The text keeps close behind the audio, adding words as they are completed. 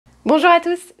Bonjour à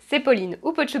tous, c'est Pauline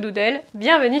ou Pochodoodle,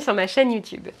 bienvenue sur ma chaîne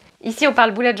YouTube. Ici on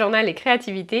parle bullet journal et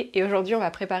créativité et aujourd'hui on va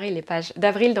préparer les pages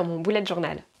d'avril dans mon bullet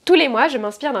journal. Tous les mois je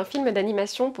m'inspire d'un film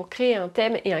d'animation pour créer un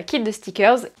thème et un kit de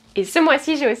stickers et ce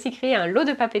mois-ci j'ai aussi créé un lot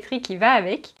de papeterie qui va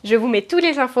avec. Je vous mets toutes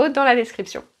les infos dans la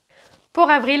description. Pour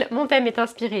avril, mon thème est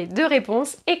inspiré de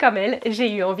Raiponce et comme elle,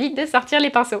 j'ai eu envie de sortir les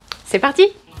pinceaux. C'est parti!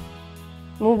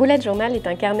 Mon bullet journal est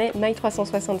un carnet My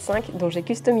 365 dont j'ai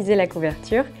customisé la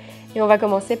couverture et on va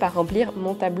commencer par remplir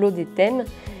mon tableau des thèmes.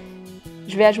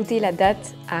 Je vais ajouter la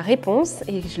date à Raiponce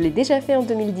et je l'ai déjà fait en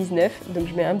 2019 donc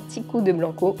je mets un petit coup de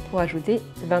blanco pour ajouter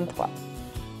 23.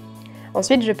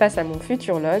 Ensuite je passe à mon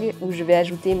futur log où je vais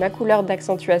ajouter ma couleur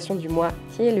d'accentuation du mois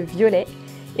qui est le violet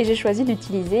et j'ai choisi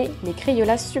d'utiliser mes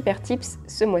Crayolas Super Tips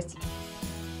ce mois-ci.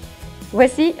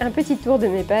 Voici un petit tour de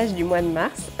mes pages du mois de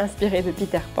mars inspiré de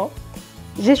Peter Pan.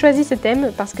 J'ai choisi ce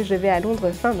thème parce que je vais à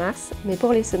Londres fin mars, mais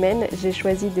pour les semaines, j'ai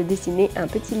choisi de dessiner un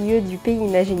petit lieu du pays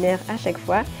imaginaire à chaque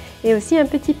fois et aussi un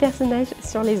petit personnage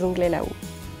sur les onglets là-haut.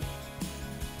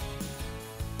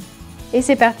 Et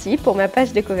c'est parti pour ma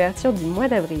page de couverture du mois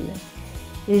d'avril.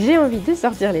 Et j'ai envie de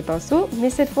sortir les pinceaux, mais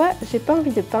cette fois, j'ai pas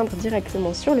envie de peindre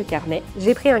directement sur le carnet.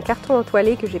 J'ai pris un carton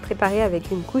entoilé que j'ai préparé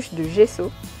avec une couche de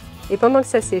gesso. Et pendant que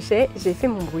ça séchait, j'ai fait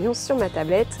mon brouillon sur ma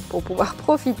tablette pour pouvoir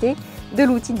profiter de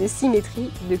l'outil de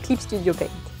symétrie de Clip Studio Paint.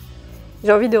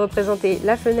 J'ai envie de représenter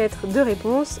la fenêtre de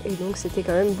Raiponce et donc c'était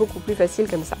quand même beaucoup plus facile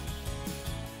comme ça.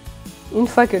 Une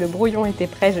fois que le brouillon était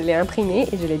prêt, je l'ai imprimé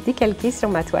et je l'ai décalqué sur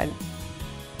ma toile.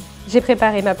 J'ai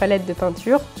préparé ma palette de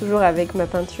peinture, toujours avec ma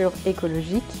peinture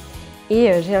écologique,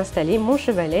 et j'ai installé mon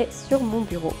chevalet sur mon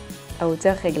bureau à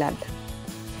hauteur réglable.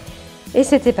 Et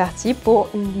c'était parti pour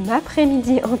une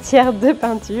après-midi entière de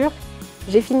peinture.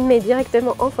 J'ai filmé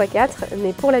directement en x4,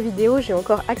 mais pour la vidéo, j'ai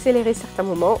encore accéléré certains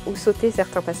moments ou sauté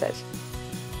certains passages.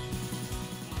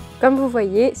 Comme vous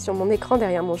voyez, sur mon écran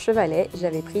derrière mon chevalet,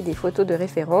 j'avais pris des photos de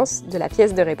référence de la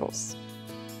pièce de Raiponce.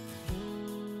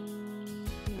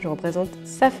 Je représente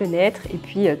sa fenêtre et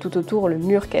puis tout autour le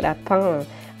mur qu'elle a peint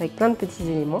avec plein de petits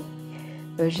éléments.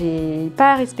 J'ai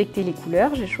pas respecté les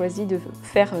couleurs, j'ai choisi de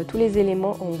faire tous les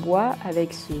éléments en bois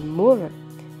avec ce mauve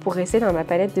pour rester dans ma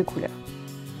palette de couleurs.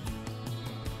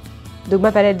 Donc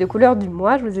ma palette de couleurs du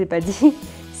mois, je vous ai pas dit,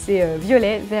 c'est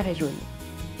violet, vert et jaune.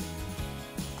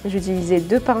 J'ai utilisé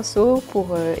deux pinceaux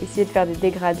pour essayer de faire des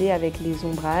dégradés avec les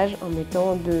ombrages en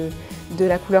mettant de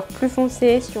la couleur plus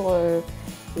foncée sur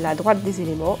la droite des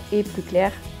éléments et plus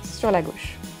claire sur la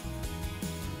gauche.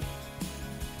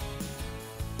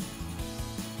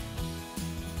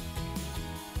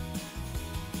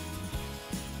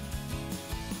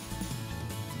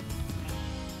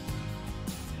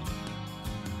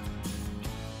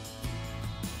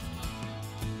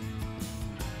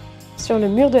 Sur le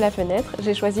mur de la fenêtre,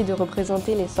 j'ai choisi de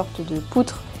représenter les sortes de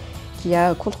poutres qu'il y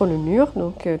a contre le mur,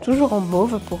 donc toujours en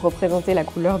mauve pour représenter la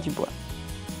couleur du bois.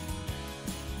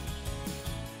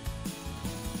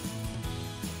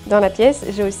 Dans la pièce,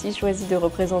 j'ai aussi choisi de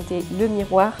représenter le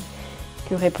miroir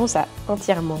que Raiponce a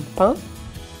entièrement peint.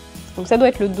 Donc ça doit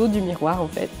être le dos du miroir en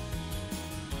fait.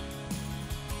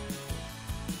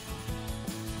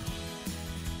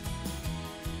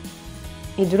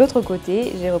 Et de l'autre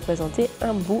côté, j'ai représenté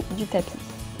un bout du tapis.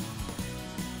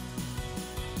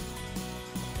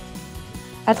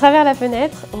 À travers la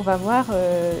fenêtre, on va voir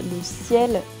le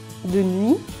ciel de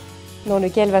nuit dans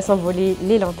lequel va s'envoler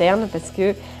les lanternes parce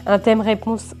que un thème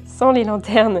Raiponce sans les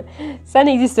lanternes, ça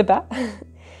n'existe pas.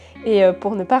 Et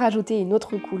pour ne pas rajouter une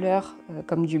autre couleur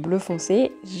comme du bleu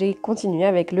foncé, j'ai continué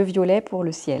avec le violet pour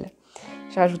le ciel.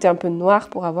 J'ai rajouté un peu de noir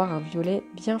pour avoir un violet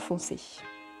bien foncé.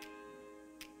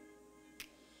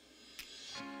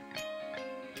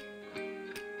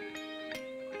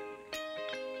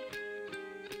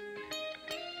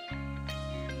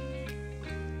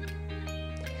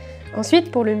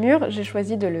 Ensuite, pour le mur, j'ai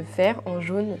choisi de le faire en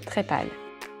jaune très pâle.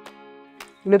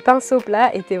 Le pinceau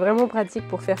plat était vraiment pratique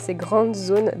pour faire ces grandes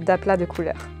zones d'aplat de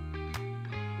couleurs.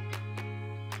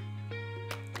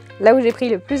 Là où j'ai pris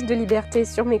le plus de liberté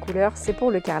sur mes couleurs, c'est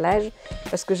pour le carrelage,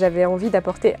 parce que j'avais envie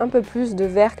d'apporter un peu plus de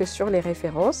vert que sur les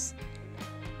références.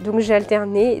 Donc j'ai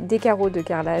alterné des carreaux de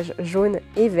carrelage jaune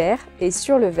et vert, et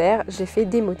sur le vert, j'ai fait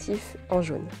des motifs en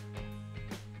jaune.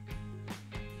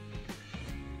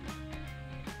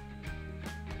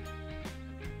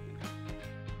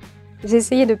 J'ai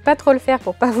essayé de pas trop le faire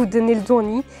pour pas vous donner le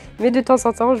tournis, mais de temps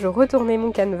en temps, je retournais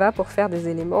mon canevas pour faire des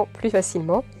éléments plus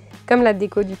facilement, comme la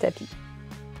déco du tapis.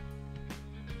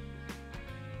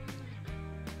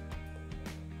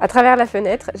 À travers la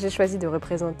fenêtre, j'ai choisi de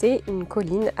représenter une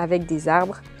colline avec des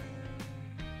arbres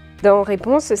Dans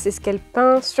Raiponce, c'est ce qu'elle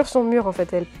peint sur son mur en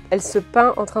fait. Elle se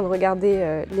peint en train de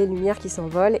regarder les lumières qui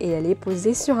s'envolent et elle est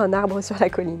posée sur un arbre sur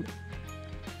la colline.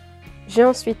 J'ai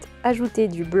ensuite ajouté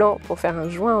du blanc pour faire un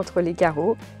joint entre les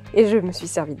carreaux et je me suis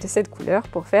servi de cette couleur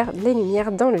pour faire les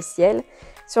lumières dans le ciel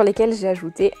sur lesquelles j'ai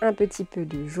ajouté un petit peu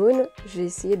de jaune. J'ai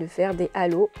essayé de faire des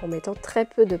halos en mettant très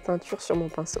peu de peinture sur mon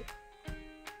pinceau.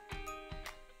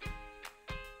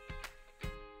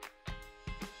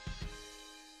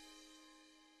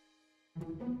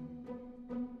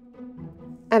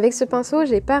 Avec ce pinceau,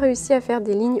 j'ai pas réussi à faire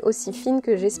des lignes aussi fines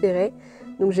que j'espérais,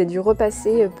 donc j'ai dû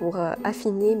repasser pour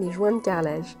affiner mes joints de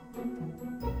carrelage.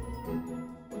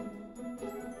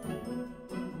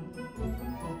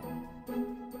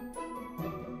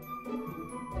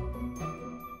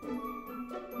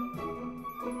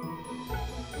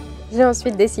 J'ai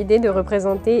ensuite décidé de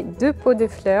représenter 2 pots de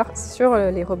fleurs sur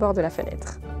les rebords de la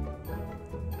fenêtre.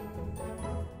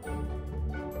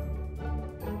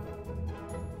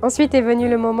 Ensuite est venu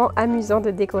le moment amusant de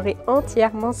décorer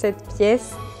entièrement cette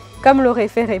pièce, comme l'aurait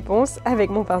fait Raiponce avec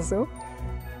mon pinceau.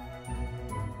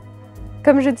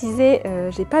 Comme je disais,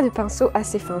 j'ai pas de pinceau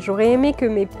assez fin. J'aurais aimé que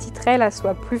mes petits traits là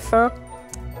soient plus fins,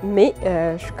 mais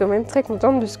je suis quand même très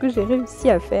contente de ce que j'ai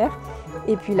réussi à faire.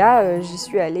 Et puis là, j'y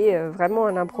suis allée vraiment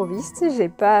à l'improviste. J'ai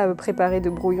pas préparé de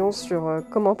brouillon sur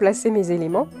comment placer mes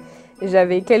éléments.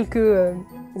 J'avais quelques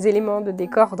éléments de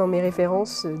décor dans mes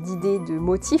références d'idées de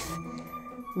motifs.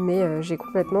 Mais j'ai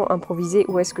complètement improvisé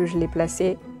où est-ce que je l'ai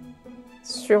placé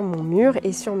sur mon mur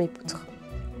et sur mes poutres.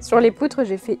 Sur les poutres,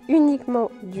 j'ai fait uniquement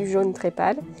du jaune très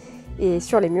pâle et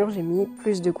sur les murs, j'ai mis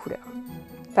plus de couleur.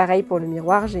 Pareil pour le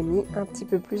miroir, j'ai mis un petit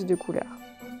peu plus de couleur.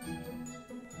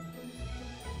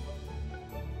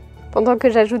 Pendant que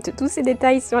j'ajoute tous ces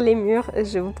détails sur les murs,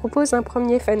 je vous propose un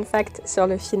premier fun fact sur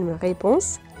le film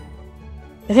Raiponce.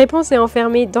 Raiponce est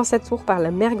enfermée dans sa tour par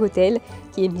la mère Gothel,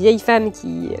 qui est une vieille femme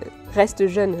qui reste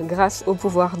jeune grâce au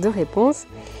pouvoir de Raiponce.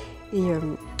 Et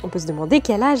on peut se demander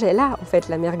quel âge elle a en fait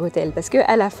la mère Gothel, parce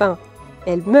qu'à la fin,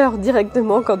 elle meurt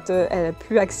directement quand elle n'a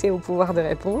plus accès au pouvoir de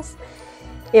Raiponce.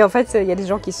 Et en fait, il y a des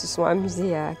gens qui se sont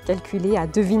amusés à calculer, à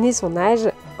deviner son âge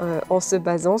en se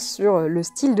basant sur le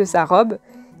style de sa robe,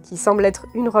 qui semble être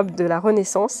une robe de la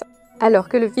Renaissance, alors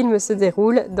que le film se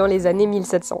déroule dans les années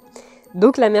 1700.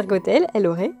 Donc la mère Gothel, elle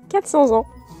aurait 400 ans.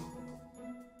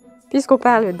 Puisqu'on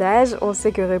parle d'âge, on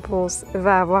sait que Raiponce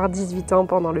va avoir 18 ans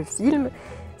pendant le film.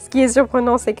 Ce qui est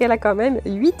surprenant, c'est qu'elle a quand même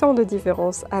 8 ans de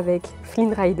différence avec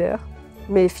Flynn Rider.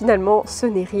 Mais finalement, ce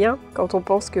n'est rien quand on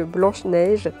pense que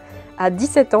Blanche-Neige a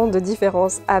 17 ans de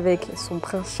différence avec son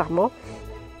prince charmant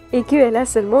et qu'elle a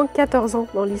seulement 14 ans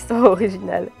dans l'histoire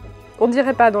originale. On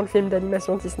dirait pas dans le film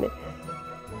d'animation Disney.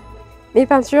 Mes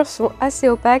peintures sont assez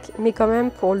opaques, mais quand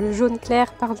même pour le jaune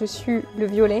clair par-dessus le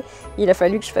violet, il a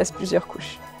fallu que je fasse plusieurs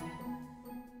couches.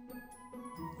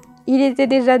 Il était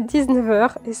déjà 19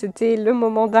 h et c'était le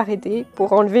moment d'arrêter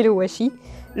pour enlever le washi.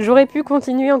 J'aurais pu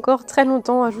continuer encore très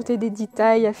longtemps, ajouter des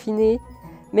détails, affiner,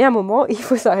 mais à un moment, il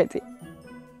faut s'arrêter.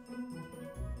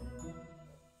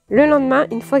 Le lendemain,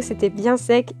 une fois que c'était bien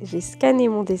sec, j'ai scanné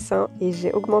mon dessin et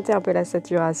j'ai augmenté un peu la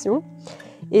saturation.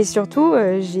 Et surtout,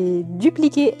 j'ai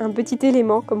dupliqué un petit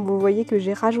élément, comme vous voyez, que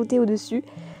j'ai rajouté au-dessus,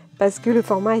 parce que le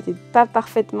format n'était pas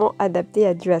parfaitement adapté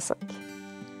à du A5.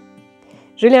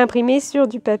 Je l'ai imprimé sur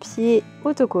du papier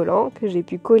autocollant que j'ai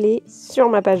pu coller sur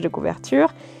ma page de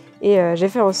couverture et j'ai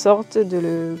fait en sorte de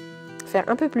le faire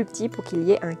un peu plus petit pour qu'il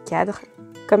y ait un cadre,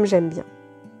 comme j'aime bien.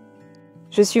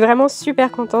 Je suis vraiment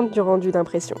super contente du rendu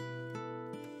d'impression.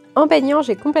 En peignant,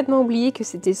 j'ai complètement oublié que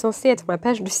c'était censé être ma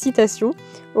page de citation.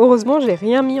 Heureusement, j'ai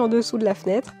rien mis en dessous de la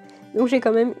fenêtre, donc j'ai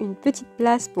quand même une petite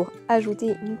place pour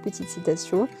ajouter une petite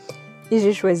citation. Et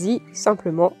j'ai choisi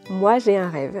simplement « Moi j'ai un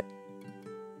rêve ».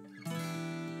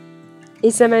 Et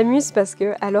ça m'amuse parce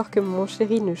que, alors que mon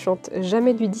chéri ne chante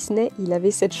jamais du Disney, il avait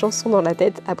cette chanson dans la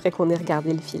tête après qu'on ait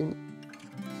regardé le film.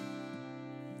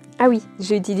 Ah oui,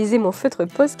 j'ai utilisé mon feutre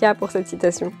Posca pour cette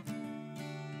citation.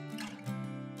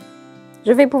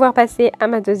 Je vais pouvoir passer à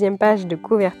ma deuxième page de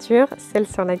couverture, celle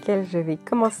sur laquelle je vais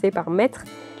commencer par mettre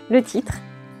le titre.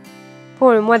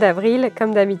 Pour le mois d'avril,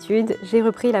 comme d'habitude, j'ai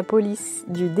repris la police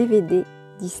du DVD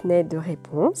Disney de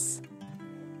Raiponce,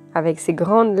 avec ses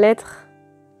grandes lettres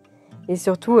et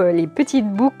surtout les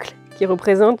petites boucles qui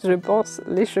représentent, je pense,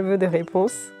 les cheveux de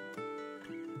Raiponce.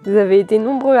 Vous avez été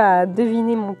nombreux à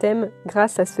deviner mon thème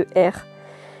grâce à ce R,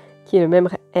 qui est le même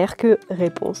R que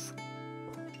Raiponce.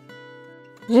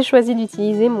 J'ai choisi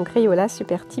d'utiliser mon Crayola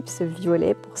Super Tips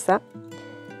violet pour ça.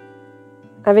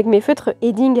 Avec mes feutres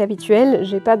Edding habituels,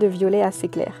 j'ai pas de violet assez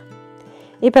clair.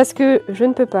 Et parce que je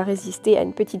ne peux pas résister à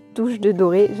une petite touche de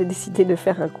doré, j'ai décidé de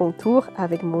faire un contour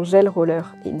avec mon gel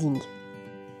roller Edding.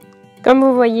 Comme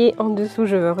vous voyez en dessous,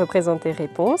 je veux représenter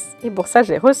Raiponce et pour ça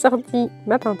j'ai ressorti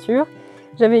ma peinture.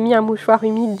 J'avais mis un mouchoir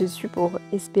humide dessus pour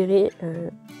espérer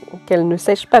qu'elle ne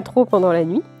sèche pas trop pendant la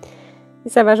nuit. Et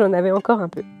ça va, j'en avais encore un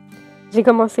peu. J'ai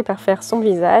commencé par faire son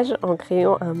visage en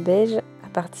créant un beige à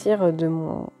partir de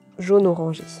mon jaune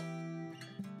orangé.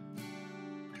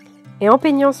 Et en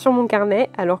peignant sur mon carnet,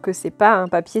 alors que c'est pas un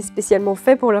papier spécialement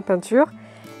fait pour la peinture,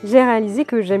 j'ai réalisé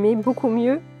que j'aimais beaucoup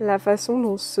mieux la façon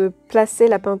dont se plaçait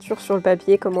la peinture sur le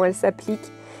papier, comment elle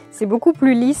s'applique. C'est beaucoup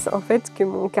plus lisse en fait que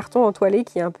mon carton entoilé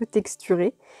qui est un peu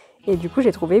texturé. Et du coup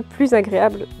j'ai trouvé plus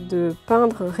agréable de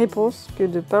peindre Raiponce que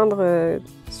de peindre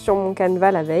sur mon canevas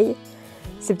la veille.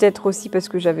 C'est peut-être aussi parce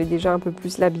que j'avais déjà un peu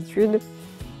plus l'habitude,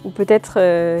 ou peut-être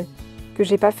que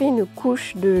j'ai pas fait une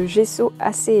couche de gesso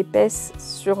assez épaisse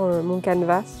sur mon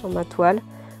canevas, sur ma toile,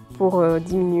 pour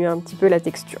diminuer un petit peu la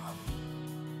texture.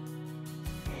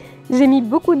 J'ai mis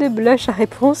beaucoup de blush à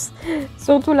Raiponce,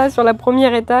 surtout là sur la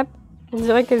première étape. On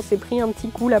dirait qu'elle s'est pris un petit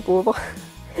coup, la pauvre.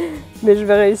 Mais je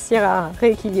vais réussir à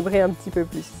rééquilibrer un petit peu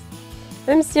plus.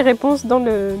 Même si Raiponce dans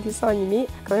le dessin animé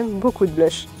a quand même beaucoup de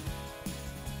blush.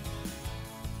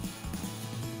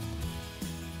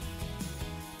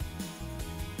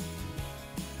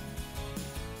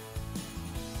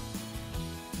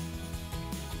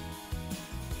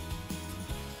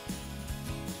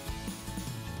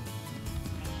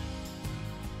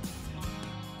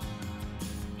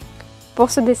 Pour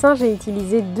ce dessin, j'ai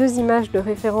utilisé deux images de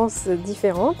référence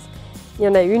différentes. Il y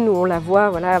en a une où on la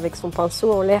voit voilà, avec son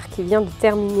pinceau en l'air qui vient de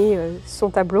terminer son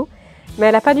tableau. Mais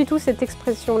elle n'a pas du tout cette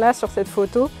expression-là sur cette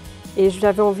photo et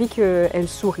j'avais envie qu'elle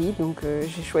sourie, donc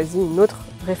j'ai choisi une autre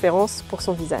référence pour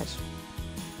son visage.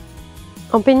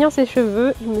 En peignant ses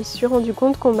cheveux, je me suis rendu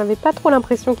compte qu'on n'avait pas trop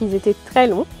l'impression qu'ils étaient très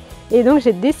longs et donc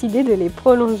j'ai décidé de les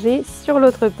prolonger sur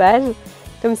l'autre page,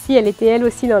 comme si elle était elle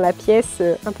aussi dans la pièce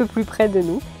un peu plus près de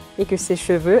nous, et que ses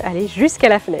cheveux allaient jusqu'à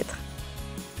la fenêtre.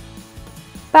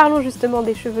 Parlons justement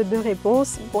des cheveux de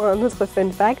Raiponce. Pour un autre fun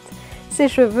fact, ses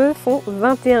cheveux font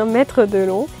 21 mètres de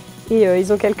long et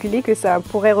ils ont calculé que ça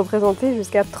pourrait représenter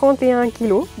jusqu'à 31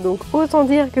 kg. Donc autant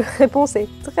dire que Raiponce est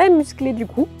très musclée du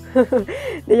coup.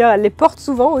 D'ailleurs elle les porte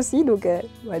souvent aussi, donc elle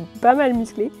va être pas mal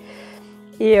musclée.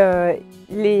 Et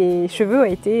les cheveux ont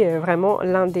été vraiment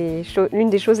l'une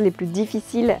des choses les plus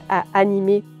difficiles à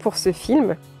animer pour ce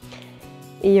film.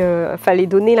 Et fallait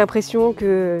donner l'impression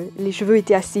que les cheveux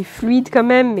étaient assez fluides quand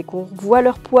même, mais qu'on voit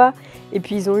leur poids. Et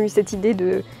puis ils ont eu cette idée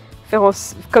de faire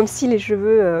comme si les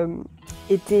cheveux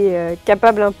étaient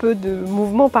capables un peu de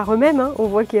mouvement par eux-mêmes. Hein. On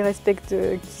voit qu'ils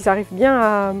arrivent bien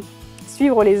à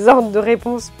suivre les ordres de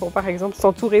Raiponce pour par exemple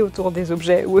s'entourer autour des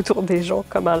objets ou autour des gens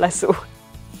comme un lasso.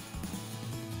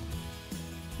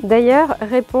 D'ailleurs,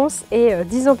 Raiponce est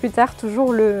 10 ans plus tard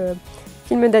toujours le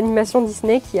film d'animation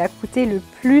Disney qui a coûté le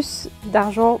plus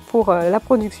d'argent pour la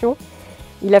production.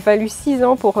 Il a fallu 6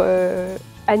 ans pour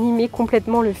animer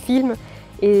complètement le film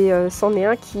et c'en est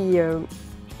un qui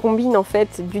combine en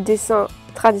fait du dessin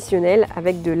traditionnel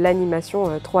avec de l'animation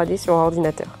 3D sur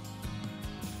ordinateur.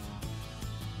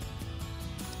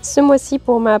 Ce mois-ci,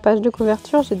 pour ma page de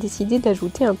couverture, j'ai décidé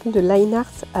d'ajouter un peu de line art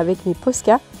avec mes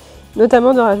Posca,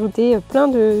 notamment de rajouter plein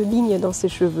de lignes dans ses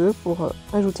cheveux pour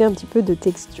ajouter un petit peu de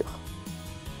texture.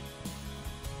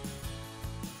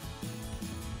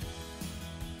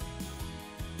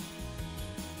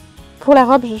 Pour la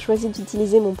robe, j'ai choisi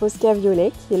d'utiliser mon Posca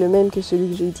violet, qui est le même que celui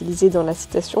que j'ai utilisé dans la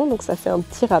citation, donc ça fait un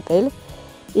petit rappel.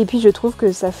 Et puis je trouve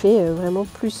que ça fait vraiment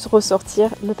plus ressortir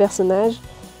le personnage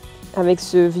avec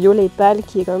ce violet pâle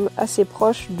qui est quand même assez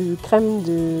proche du crème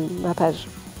de ma page.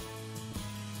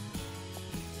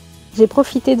 J'ai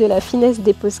profité de la finesse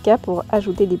des Posca pour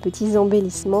ajouter des petits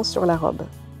embellissements sur la robe.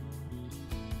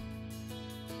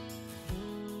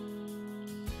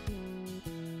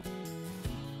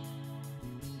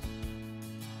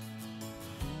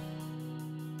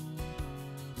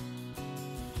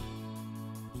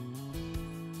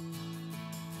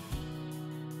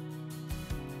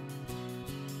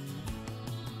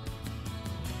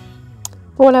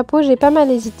 Pour la peau, j'ai pas mal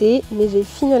hésité, mais j'ai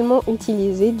finalement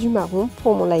utilisé du marron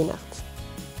pour mon line art.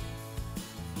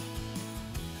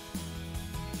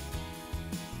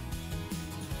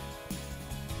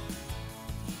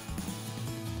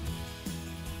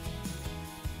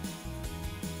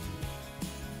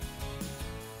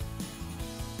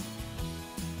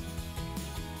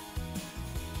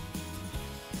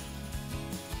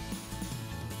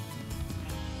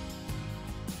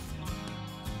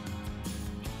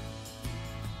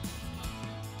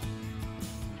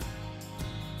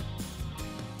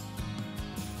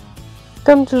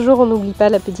 Comme toujours, on n'oublie pas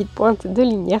la petite pointe de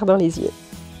lumière dans les yeux.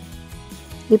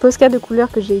 Les Posca de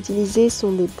couleur que j'ai utilisées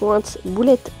sont des pointes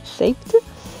bullet shaped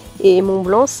et mon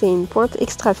blanc c'est une pointe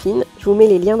extra fine. Je vous mets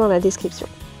les liens dans la description.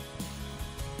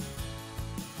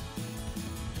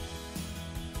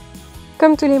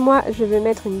 Comme tous les mois, je vais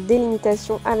mettre une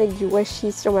délimitation avec du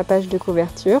washi sur ma page de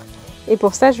couverture. Et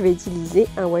pour ça, je vais utiliser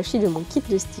un washi de mon kit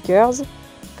de stickers.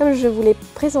 Comme je vous l'ai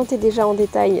présenté déjà en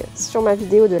détail sur ma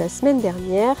vidéo de la semaine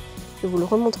dernière, je ne vous le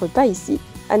remontre pas ici.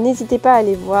 N'hésitez pas à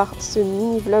aller voir ce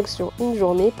mini-vlog sur une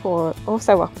journée pour en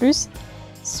savoir plus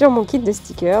sur mon kit de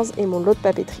stickers et mon lot de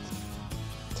papeterie.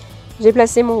 J'ai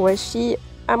placé mon washi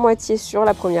à moitié sur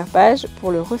la première page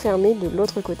pour le refermer de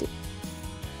l'autre côté.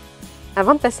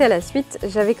 Avant de passer à la suite,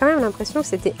 j'avais quand même l'impression que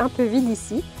c'était un peu vide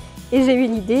ici et j'ai eu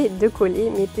l'idée de coller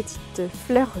mes petites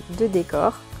fleurs de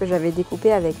décor que j'avais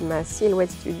découpées avec ma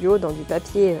Silhouette Studio dans du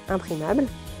papier imprimable.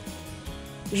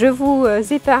 Je vous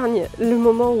épargne le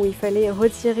moment où il fallait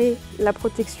retirer la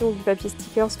protection du papier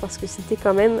stickers parce que c'était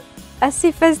quand même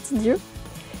assez fastidieux.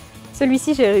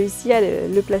 Celui-ci, j'ai réussi à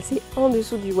le placer en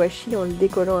dessous du washi en le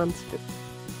décollant un petit peu.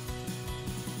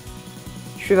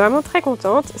 Je suis vraiment très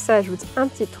contente, ça ajoute un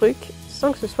petit truc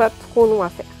sans que ce soit trop long à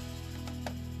faire.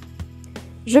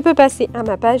 Je peux passer à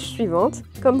ma page suivante.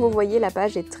 Comme vous voyez, la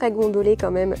page est très gondolée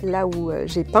quand même là où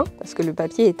j'ai peint, parce que le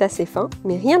papier est assez fin,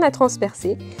 mais rien à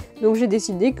transpercer. Donc j'ai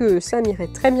décidé que ça m'irait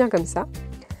très bien comme ça.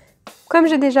 Comme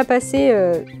j'ai déjà passé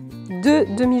 2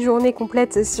 demi-journées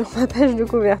complètes sur ma page de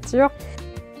couverture,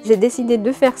 j'ai décidé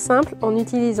de faire simple en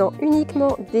utilisant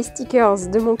uniquement des stickers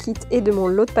de mon kit et de mon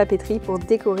lot de papeterie pour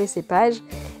décorer ces pages.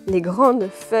 Les grandes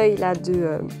feuilles là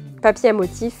de papier à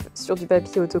motif sur du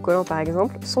papier autocollant par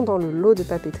exemple sont dans le lot de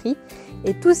papeterie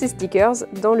et tous ces stickers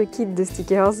dans le kit de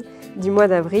stickers du mois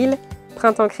d'avril,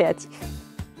 printemps créatif.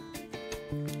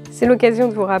 C'est l'occasion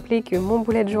de vous rappeler que mon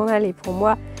bullet journal est pour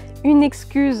moi une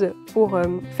excuse pour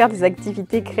faire des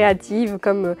activités créatives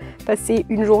comme passer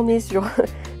une journée sur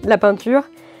de la peinture.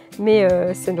 Mais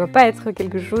ça ne doit pas être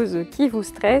quelque chose qui vous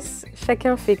stresse.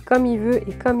 Chacun fait comme il veut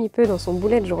et comme il peut dans son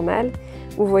bullet journal.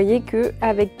 Vous voyez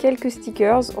qu'avec quelques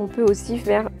stickers, on peut aussi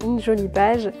faire une jolie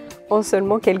page en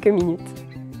seulement quelques minutes.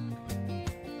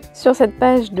 Sur cette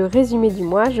page de résumé du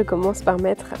mois, je commence par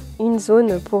mettre une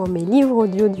zone pour mes livres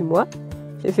audio du mois.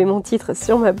 J'ai fait mon titre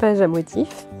sur ma page à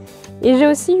motif. Et j'ai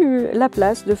aussi eu la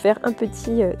place de faire un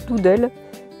petit doodle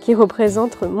qui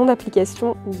représente mon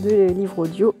application de livre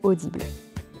audio Audible.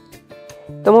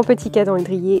 Dans mon petit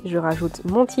calendrier, je rajoute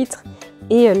mon titre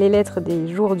et les lettres des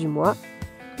jours du mois,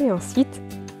 et ensuite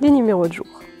les numéros de jour.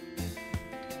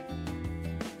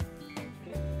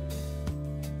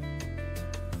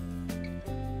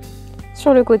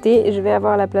 Sur le côté, je vais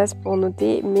avoir la place pour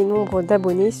noter mes nombres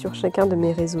d'abonnés sur chacun de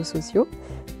mes réseaux sociaux.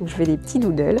 Donc je fais des petits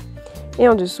doodles. Et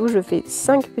en dessous, je fais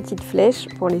 5 petites flèches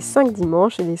pour les 5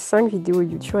 dimanches et les 5 vidéos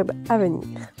YouTube à venir.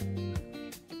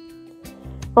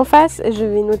 En face, je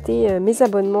vais noter mes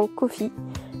abonnements Ko-fi.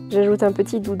 J'ajoute un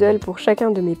petit doodle pour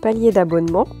chacun de mes paliers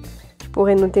d'abonnement. Je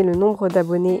pourrais noter le nombre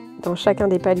d'abonnés dans chacun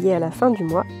des paliers à la fin du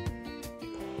mois.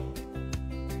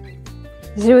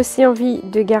 J'ai aussi envie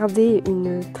de garder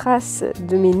une trace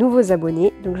de mes nouveaux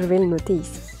abonnés, donc je vais le noter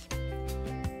ici.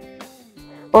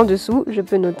 En dessous, je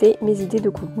peux noter mes idées de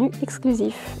contenu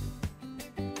exclusif.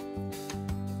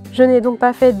 Je n'ai donc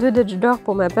pas fait de Dutch d'or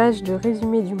pour ma page de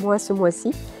résumé du mois ce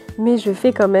mois-ci, mais je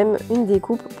fais quand même une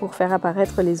découpe pour faire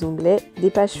apparaître les onglets des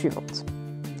pages suivantes.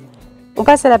 On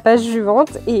passe à la page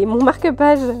suivante et mon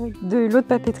marque-page de lot de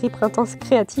papeterie printemps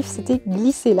créatif s'était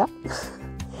glissé là.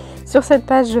 Sur cette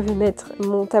page, je vais mettre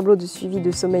mon tableau de suivi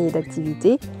de sommeil et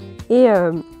d'activité et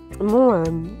mon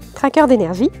tracker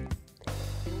d'énergie.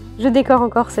 Je décore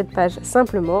encore cette page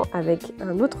simplement avec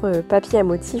un autre papier à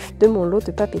motif de mon lot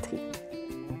de papeterie.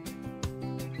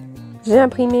 J'ai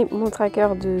imprimé mon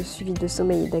tracker de suivi de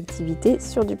sommeil et d'activité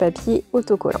sur du papier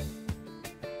autocollant.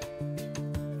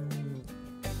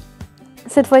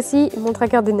 Cette fois-ci, mon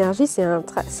tracker d'énergie, c'est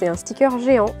un sticker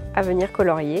géant à venir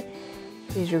colorier.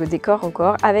 Et je le décore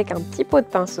encore avec un petit pot de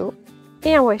pinceau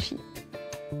et un washi.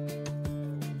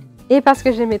 Et parce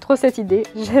que j'aimais trop cette idée,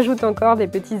 j'ajoute encore des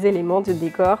petits éléments de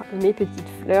décor, mes petites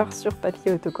fleurs sur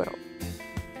papier autocollant.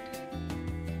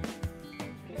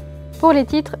 Pour les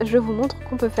titres, je vous montre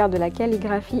qu'on peut faire de la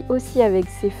calligraphie aussi avec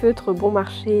ces feutres bon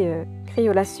marché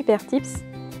Crayola Super Tips.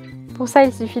 Pour ça,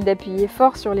 il suffit d'appuyer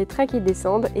fort sur les traits qui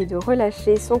descendent et de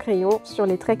relâcher son crayon sur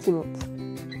les traits qui montent.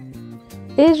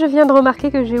 Et je viens de remarquer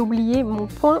que j'ai oublié mon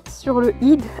point sur le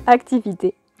i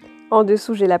activité. En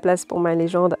dessous, j'ai la place pour ma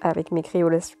légende avec mes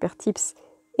Crayola Super Tips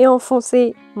et en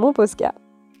foncé, mon Posca.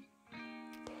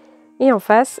 Et en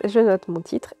face, je note mon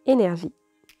titre énergie.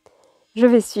 Je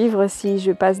vais suivre si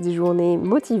je passe des journées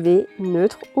motivées,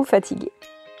 neutres ou fatiguées.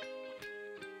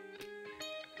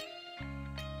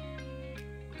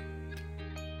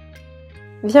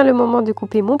 Vient le moment de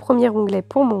couper mon premier onglet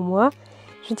pour mon mois.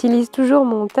 J'utilise toujours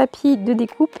mon tapis de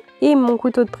découpe et mon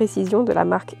couteau de précision de la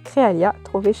marque Créalia,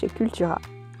 trouvé chez Cultura.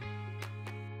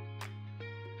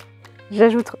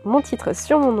 J'ajoute mon titre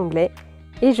sur mon onglet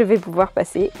et je vais pouvoir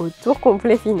passer au tour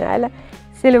complet final.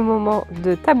 C'est le moment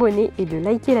de t'abonner et de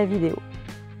liker la vidéo.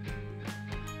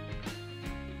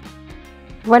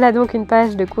 Voilà donc une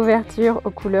page de couverture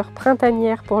aux couleurs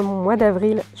printanières pour mon mois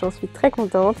d'avril, j'en suis très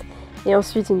contente. Et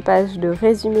ensuite une page de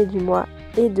résumé du mois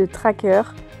et de tracker,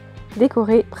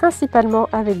 décorée principalement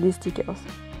avec des stickers.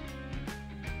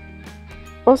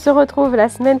 On se retrouve la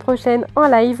semaine prochaine en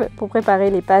live pour préparer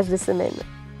les pages de semaine.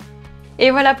 Et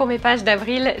voilà pour mes pages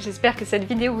d'avril, j'espère que cette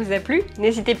vidéo vous a plu.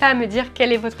 N'hésitez pas à me dire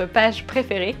quelle est votre page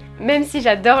préférée. Même si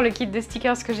j'adore le kit de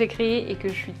stickers que j'ai créé et que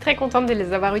je suis très contente de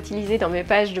les avoir utilisés dans mes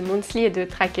pages de monthly et de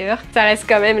tracker, ça reste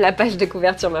quand même la page de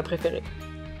couverture ma préférée.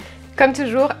 Comme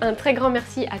toujours, un très grand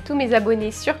merci à tous mes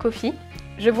abonnés sur Ko-fi.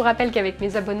 Je vous rappelle qu'avec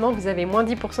mes abonnements, vous avez moins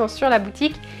 10% sur la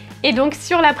boutique et donc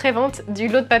sur la prévente du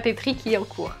lot de papeterie qui est en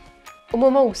cours. Au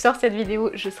moment où sort cette vidéo,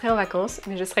 je serai en vacances,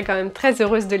 mais je serai quand même très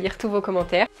heureuse de lire tous vos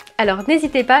commentaires. Alors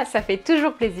n'hésitez pas, ça fait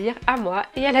toujours plaisir à moi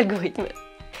et à l'algorithme.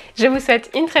 Je vous souhaite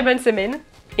une très bonne semaine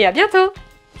et à bientôt!